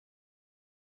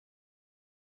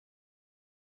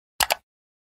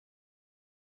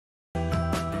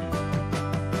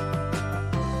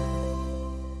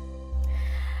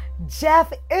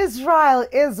Jeff Israel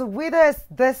is with us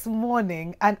this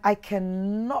morning, and I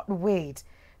cannot wait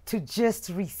to just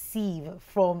receive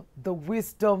from the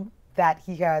wisdom that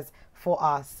he has for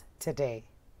us today.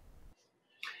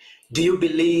 Do you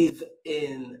believe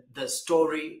in the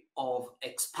story of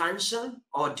expansion,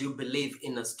 or do you believe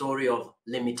in a story of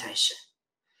limitation?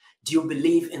 Do you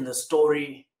believe in the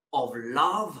story of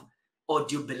love, or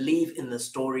do you believe in the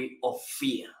story of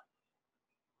fear?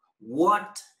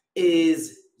 What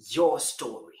is your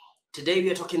story? Today we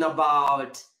are talking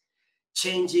about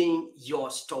changing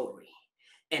your story,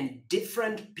 and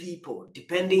different people,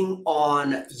 depending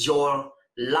on your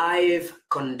life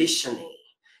conditioning,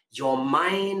 your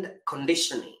mind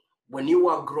conditioning, when you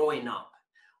are growing up,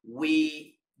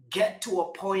 we get to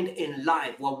a point in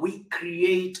life where we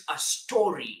create a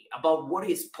story about what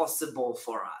is possible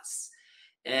for us.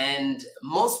 And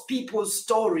most people's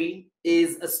story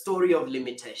is a story of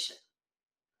limitation.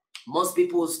 Most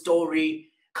people's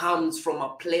story comes from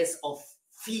a place of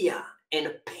fear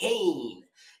and pain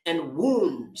and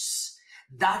wounds.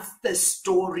 That's the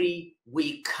story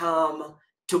we come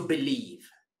to believe.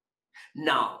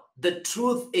 Now, the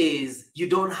truth is, you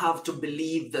don't have to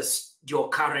believe your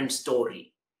current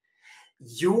story.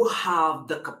 You have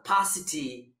the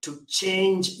capacity to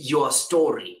change your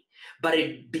story, but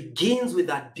it begins with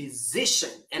a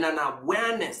decision and an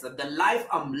awareness that the life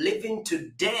I'm living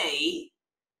today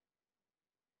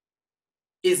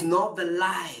is not the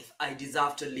life I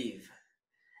deserve to live.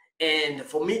 And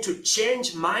for me to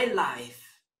change my life,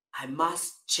 I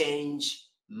must change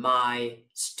my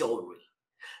story.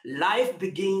 Life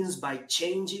begins by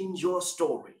changing your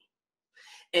story.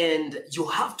 And you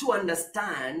have to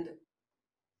understand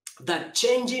that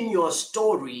changing your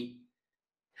story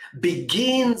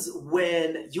begins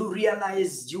when you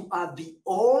realize you are the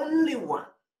only one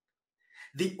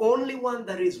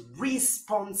that is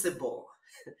responsible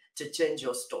to change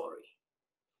your story.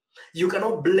 You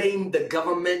cannot blame the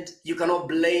government. You cannot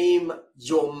blame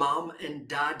your mom and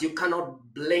dad. You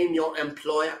cannot blame your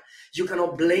employer. You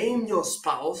cannot blame your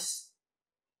spouse.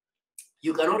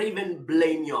 You cannot even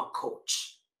blame your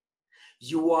coach.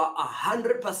 You are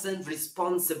 100%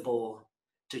 responsible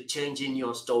to changing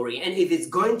your story. And if it's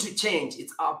going to change,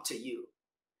 it's up to you.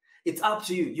 It's up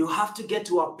to you. You have to get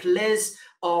to a place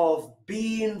of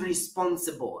being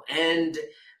responsible and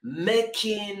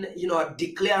making, a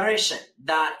declaration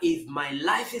that if my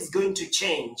life is going to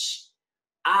change,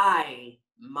 I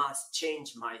must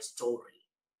change my story.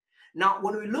 Now,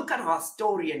 when we look at our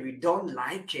story and we don't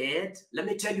like it, let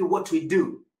me tell you what we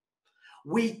do.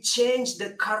 We change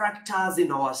the characters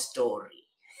in our story,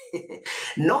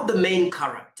 not the main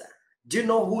character. Do you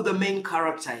know who the main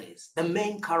character is? The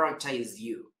main character is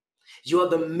you. You are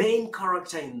the main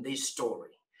character in this story.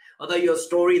 Whether your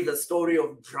story is the story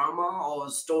of drama or a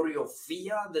story of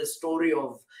fear, the story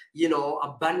of,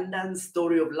 abundance,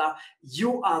 story of love,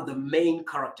 you are the main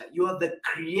character. You are the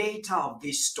creator of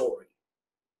this story.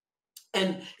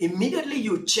 And immediately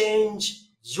you change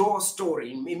your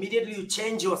story, immediately you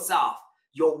change yourself,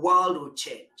 your world will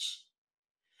change.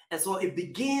 And so it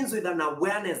begins with an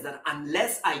awareness that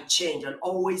unless I change and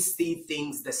always see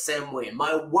things the same way,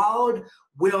 my world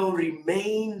will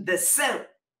remain the same.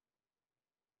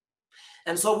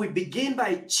 And so we begin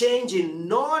by changing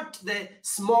not the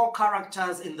small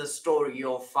characters in the story,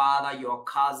 your father, your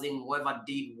cousin, whoever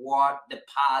did what, the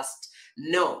past.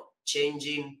 No,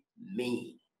 changing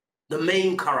me, the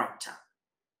main character.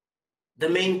 The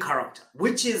main character,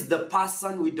 which is the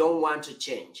person we don't want to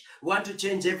change. We want to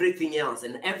change everything else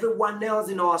and everyone else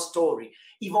in our story.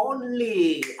 If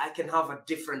only I can have a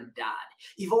different dad.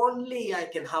 If only I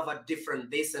can have a different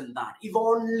this and that. If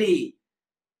only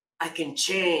I can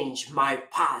change my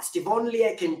past. If only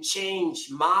I can change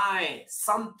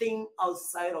something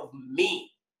outside of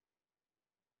me.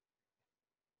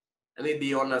 Let me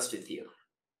be honest with you.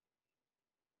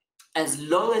 As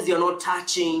long as you're not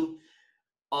touching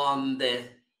on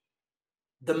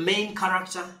the main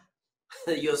character,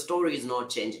 your story is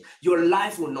not changing. Your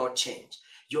life will not change.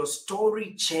 Your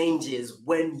story changes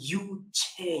when you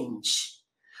change.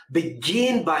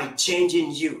 Begin by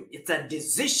changing you. It's a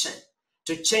decision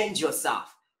to change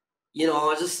yourself.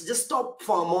 Just stop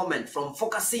for a moment from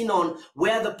focusing on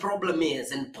where the problem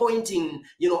is and pointing,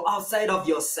 outside of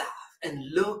yourself, and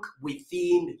look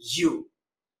within you.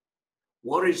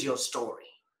 What is your story?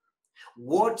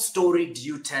 What story do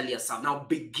you tell yourself? Now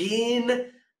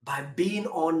begin by being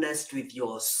honest with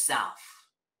yourself.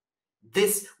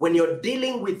 When you're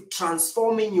dealing with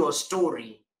transforming your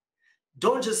story,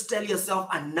 don't just tell yourself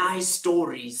a nice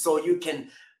story so you can,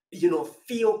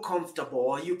 feel comfortable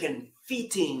or you can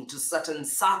fit into certain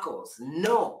circles.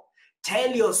 No,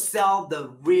 Tell yourself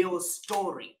the real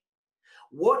story.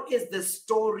 What is the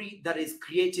story that is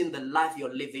creating the life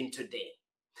you're living today?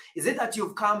 Is it that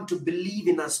you've come to believe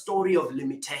in a story of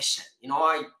limitation? You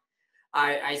know,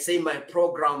 I say my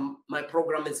program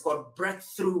is called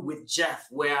Breakthrough with Jeff,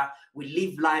 where we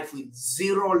live life with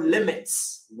zero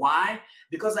limits. Why?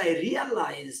 Because I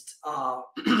realized,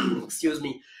 excuse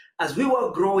me, as we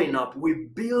were growing up, we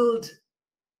build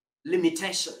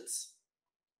limitations.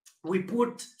 We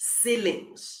put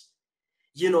ceilings,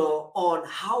 you know, on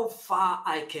how far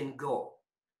I can go.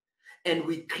 And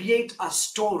we create a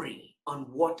story on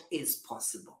what is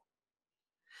possible.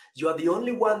 You are the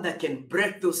only one that can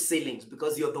break those ceilings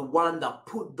because you're the one that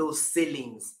put those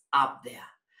ceilings up there.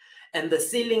 And the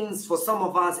ceilings for some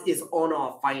of us is on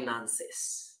our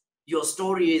finances. Your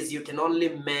story is you can only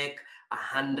make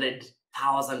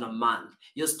 100,000 a month.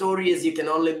 Your story is you can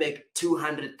only make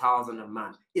 200,000 a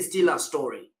month. It's still a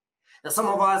story. Now, some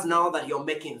of us, now that you're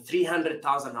making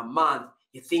 300,000 a month,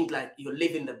 you think like you're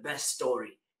living the best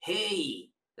story. Hey,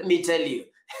 let me tell you,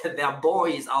 there are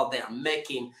boys out there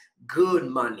making good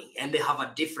money and they have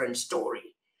a different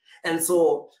story. And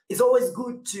so it's always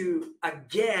good to,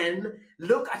 again,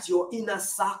 look at your inner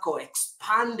circle,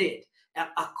 expand it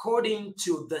according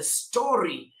to the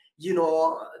story, you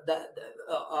know,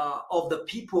 of the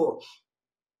people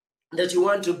that you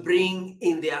want to bring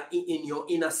in your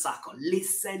inner circle.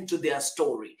 Listen to their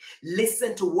story.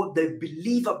 Listen to what they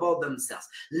believe about themselves.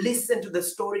 Listen to the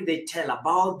story they tell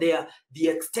about the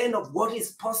extent of what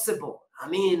is possible. I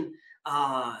mean,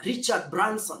 Richard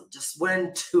Branson just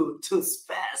went to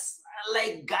space.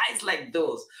 Like guys like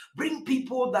those. Bring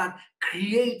people that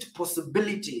create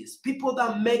possibilities, people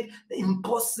that make the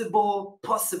impossible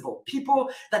possible,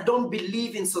 people that don't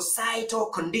believe in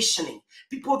societal conditioning,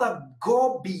 people that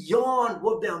go beyond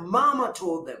what their mama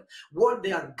told them, what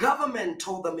their government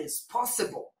told them is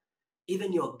possible.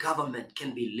 Even your government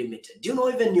can be limited. Do you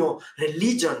know even your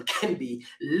religion can be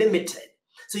limited?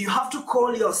 So you have to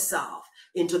call yourself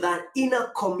into that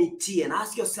inner committee and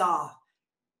ask yourself,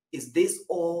 is this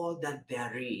all that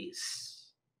there is?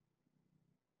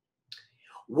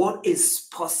 What is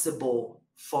possible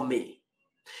for me?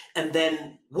 And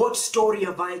then what story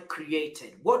have I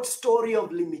created? What story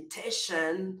of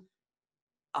limitation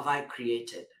have I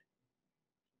created?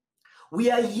 We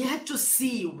are yet to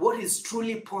see what is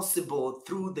truly possible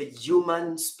through the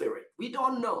human spirit. We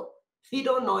don't know. We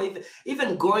don't know.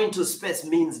 Even going to space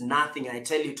means nothing, I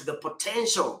tell you, to the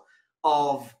potential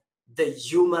of the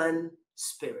human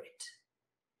spirit.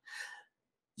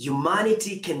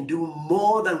 Humanity can do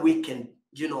more than we can,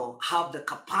 you know, have the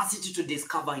capacity to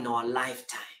discover in our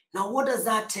lifetime. Now, what does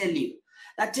that tell you?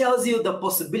 That tells you the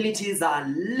possibilities are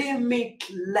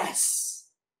limitless.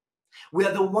 We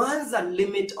are the ones that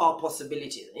limit our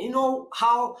possibilities. You know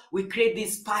how we create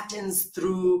these patterns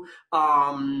through,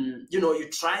 you know, you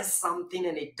try something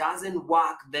and it doesn't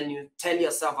work, then you tell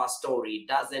yourself a story, it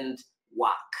doesn't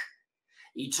work.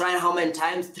 You try how many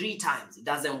times? 3 times. It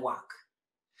doesn't work.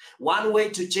 One way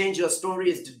to change your story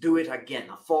is to do it again,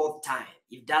 a 4th time.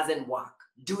 It doesn't work.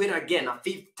 Do it again, a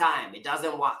 5th time. It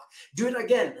doesn't work. Do it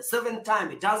again, the 7th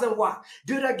time. It doesn't work.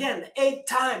 Do it again, the 8th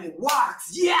time. It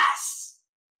works. Yes!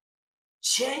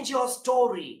 Change your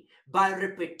story by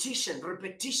repetition.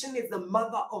 Repetition is the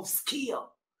mother of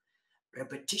skill.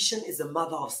 Repetition is the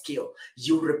mother of skill.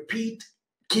 You repeat.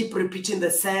 Keep repeating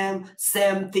the same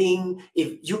thing.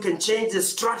 If you can change the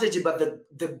strategy, but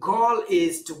the goal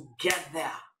is to get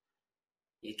there.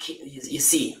 You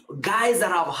see, guys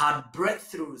that have had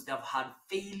breakthroughs, they've had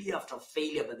failure after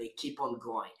failure, but they keep on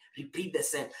going. Repeat the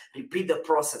same, repeat the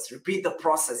process, repeat the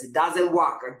process. It doesn't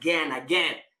work again.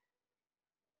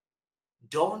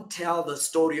 Don't tell the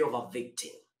story of a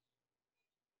victim.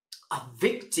 A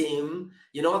victim,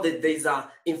 you know, there's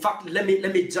in fact, let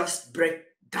me just break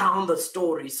down the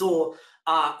story. So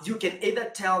you can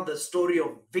either tell the story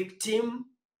of victim,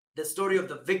 the story of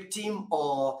the victim,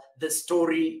 or the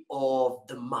story of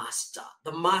the master.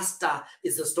 The master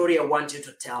is the story I want you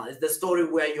to tell. It's the story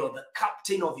where you're the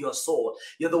captain of your soul.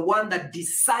 You're the one that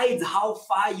decides how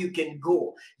far you can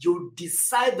go. You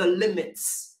decide the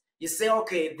limits. You say,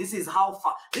 okay, this is how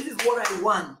far, this is what I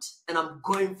want, and I'm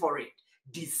going for it.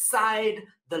 Decide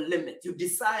the limit. You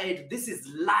decide this is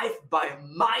life by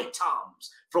my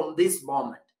terms from this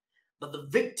moment. But the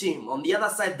victim, on the other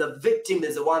side, the victim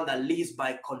is the one that lives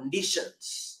by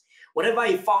conditions. Whatever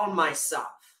I found myself,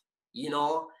 you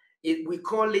know, we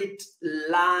call it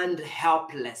learned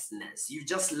helplessness. You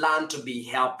just learn to be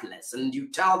helpless, and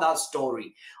you tell that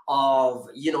story of,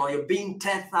 you're being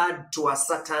tethered to a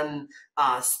certain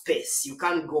space. You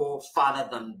can't go further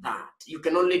than that. You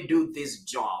can only do this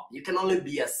job. You can only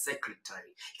be a secretary.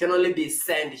 You can only be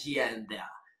sent here and there.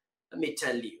 Let me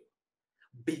tell you,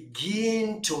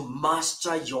 begin to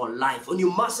master your life. When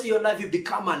you master your life, you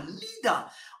become a leader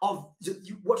of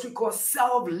what we call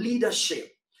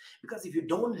self-leadership. Because if you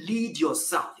don't lead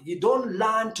yourself, if you don't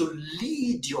learn to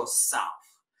lead yourself,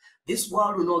 this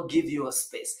world will not give you a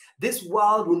space. This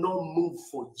world will not move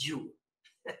for you.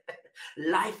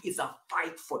 Life is a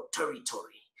fight for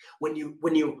territory. When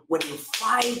you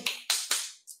fight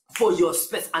for your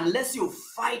space, unless you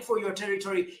fight for your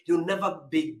territory, you'll never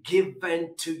be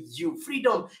given to you.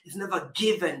 Freedom is never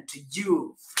given to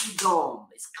you. Freedom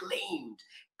is claimed.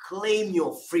 Claim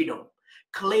your freedom.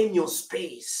 Claim your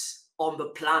space on the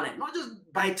planet. Not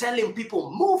just by telling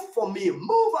people, move for me,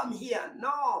 move, I'm here.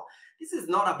 No, this is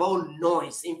not about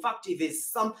noise. In fact,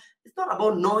 it's not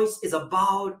about noise, it's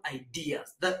about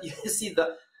ideas. That you see,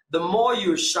 the more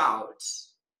you shout,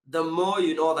 the more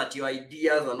you know that your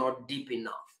ideas are not deep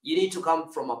enough. You need to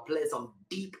come from a place of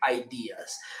deep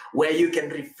ideas where you can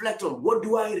reflect on, what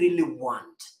do I really want?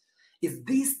 Is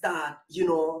this that,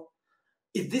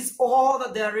 is this all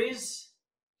that there is?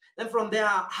 Then from there,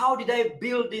 how did I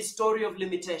build this story of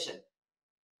limitation?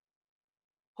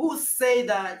 Who say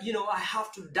that, I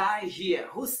have to die here?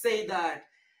 Who say that,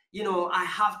 I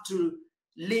have to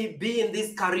be in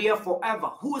this career forever?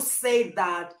 Who say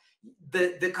that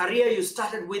the career you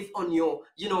started with on your,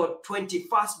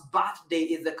 21st birthday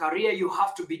is the career you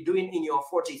have to be doing in your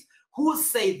 40s? Who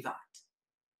say that?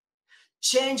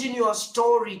 Changing your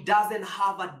story doesn't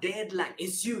have a deadline.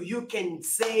 It's you. You can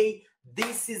say,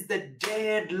 this is the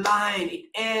deadline. It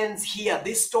ends here.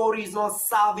 This story is not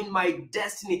serving my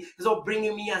destiny. It's not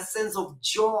bringing me a sense of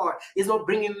joy. It's not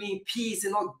bringing me peace.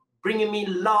 It's not bringing me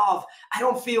love. I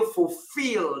don't feel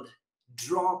fulfilled.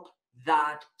 Drop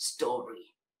that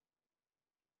story.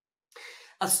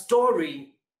 A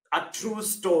story, a true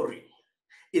story,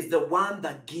 is the one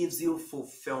that gives you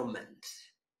fulfillment.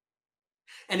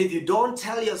 And if you don't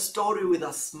tell your story with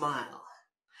a smile,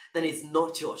 then it's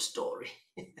not your story.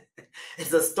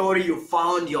 It's a story you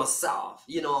found yourself.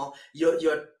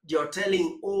 You're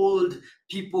telling old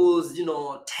people's,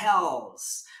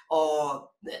 tales,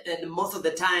 and most of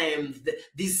the time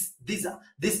these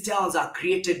tales are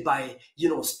created by,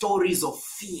 stories of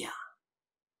fear.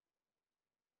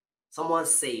 Someone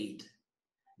said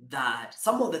that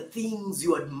some of the things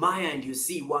you admire and you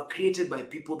see were created by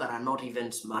people that are not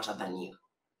even smarter than you.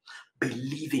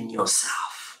 Believe in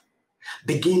yourself.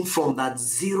 Begin from that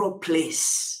zero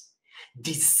place.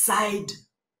 Decide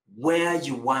where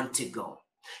you want to go.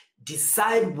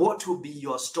 Decide what will be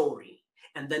your story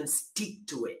and then stick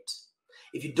to it.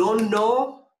 If you don't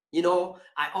know,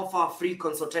 I offer a free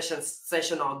consultation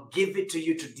session. I'll give it to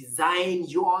you to design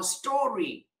your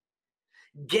story.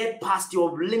 Get past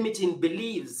your limiting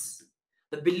beliefs.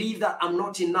 The belief that I'm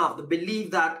not enough. The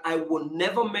belief that I will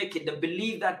never make it. The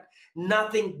belief that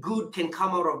nothing good can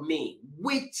come out of me,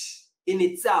 which in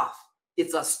itself,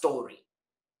 it's a story.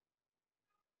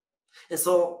 And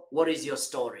so, what is your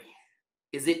story?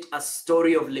 Is it a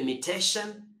story of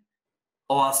limitation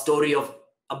or a story of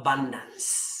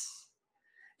abundance?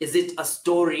 Is it a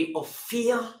story of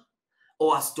fear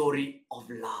or a story of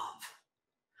love?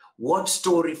 What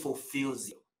story fulfills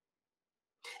you?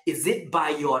 Is it by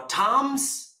your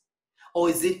terms,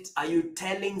 or are you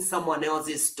telling someone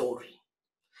else's story?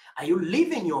 Are you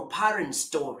living your parents'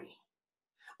 story,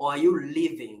 or are you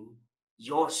living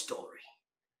your story?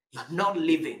 You're not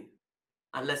living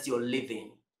unless you're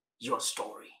living your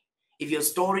story. If your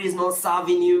story is not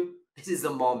serving you, this is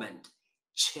the moment.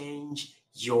 Change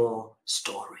your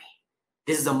story.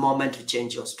 This is the moment to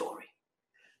change your story.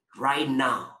 Right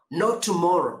now, not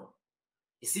tomorrow.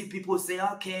 You see, people say,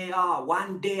 okay,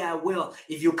 one day I will.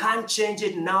 If you can't change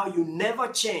it now, you never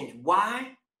change.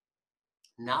 Why?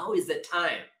 Now is the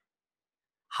time.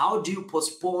 How do you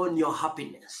postpone your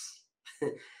happiness?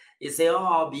 You say,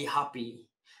 I'll be happy.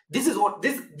 This is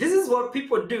what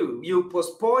people do. You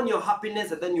postpone your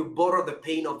happiness and then you borrow the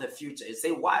pain of the future. You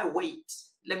say, why wait?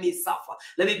 Let me suffer.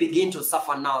 Let me begin to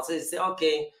suffer now. So you say,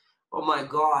 okay, oh my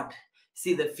God,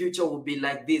 see, the future will be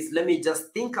like this. Let me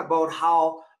just think about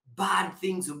how bad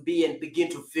things will be and begin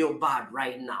to feel bad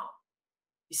right now.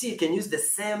 You see, you can use the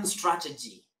same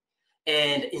strategy.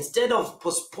 And instead of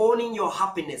postponing your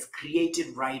happiness, create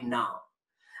it right now.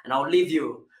 And I'll leave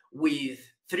you with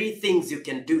 3 things you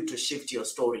can do to shift your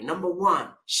story. Number 1,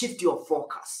 shift your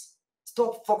focus.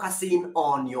 Stop focusing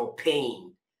on your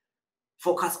pain.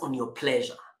 Focus on your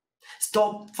pleasure.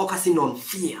 Stop focusing on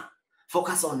fear.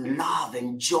 Focus on love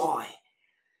and joy.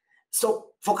 Stop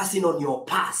focusing on your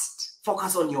past.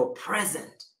 Focus on your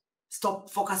present.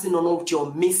 Stop focusing on what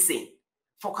you're missing.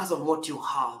 Focus on what you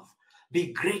have.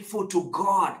 Be grateful to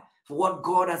God for what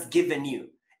God has given you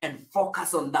and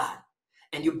focus on that.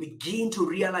 And you begin to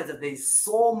realize that there is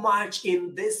so much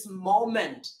in this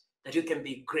moment that you can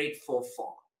be grateful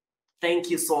for.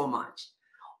 Thank you so much.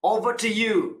 Over to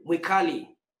you, Mwikali.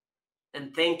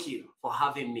 And thank you for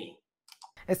having me.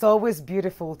 It's always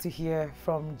beautiful to hear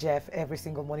from Jeff every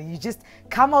single morning. You just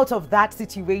come out of that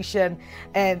situation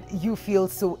and you feel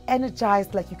so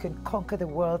energized, like you can conquer the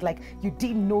world, like you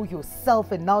didn't know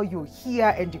yourself and now you're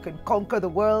here and you can conquer the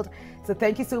world. So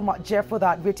thank you so much, Jeff, for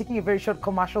that. We're taking a very short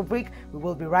commercial break. We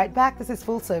will be right back. This is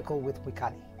Full Circle with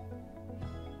Mwikali.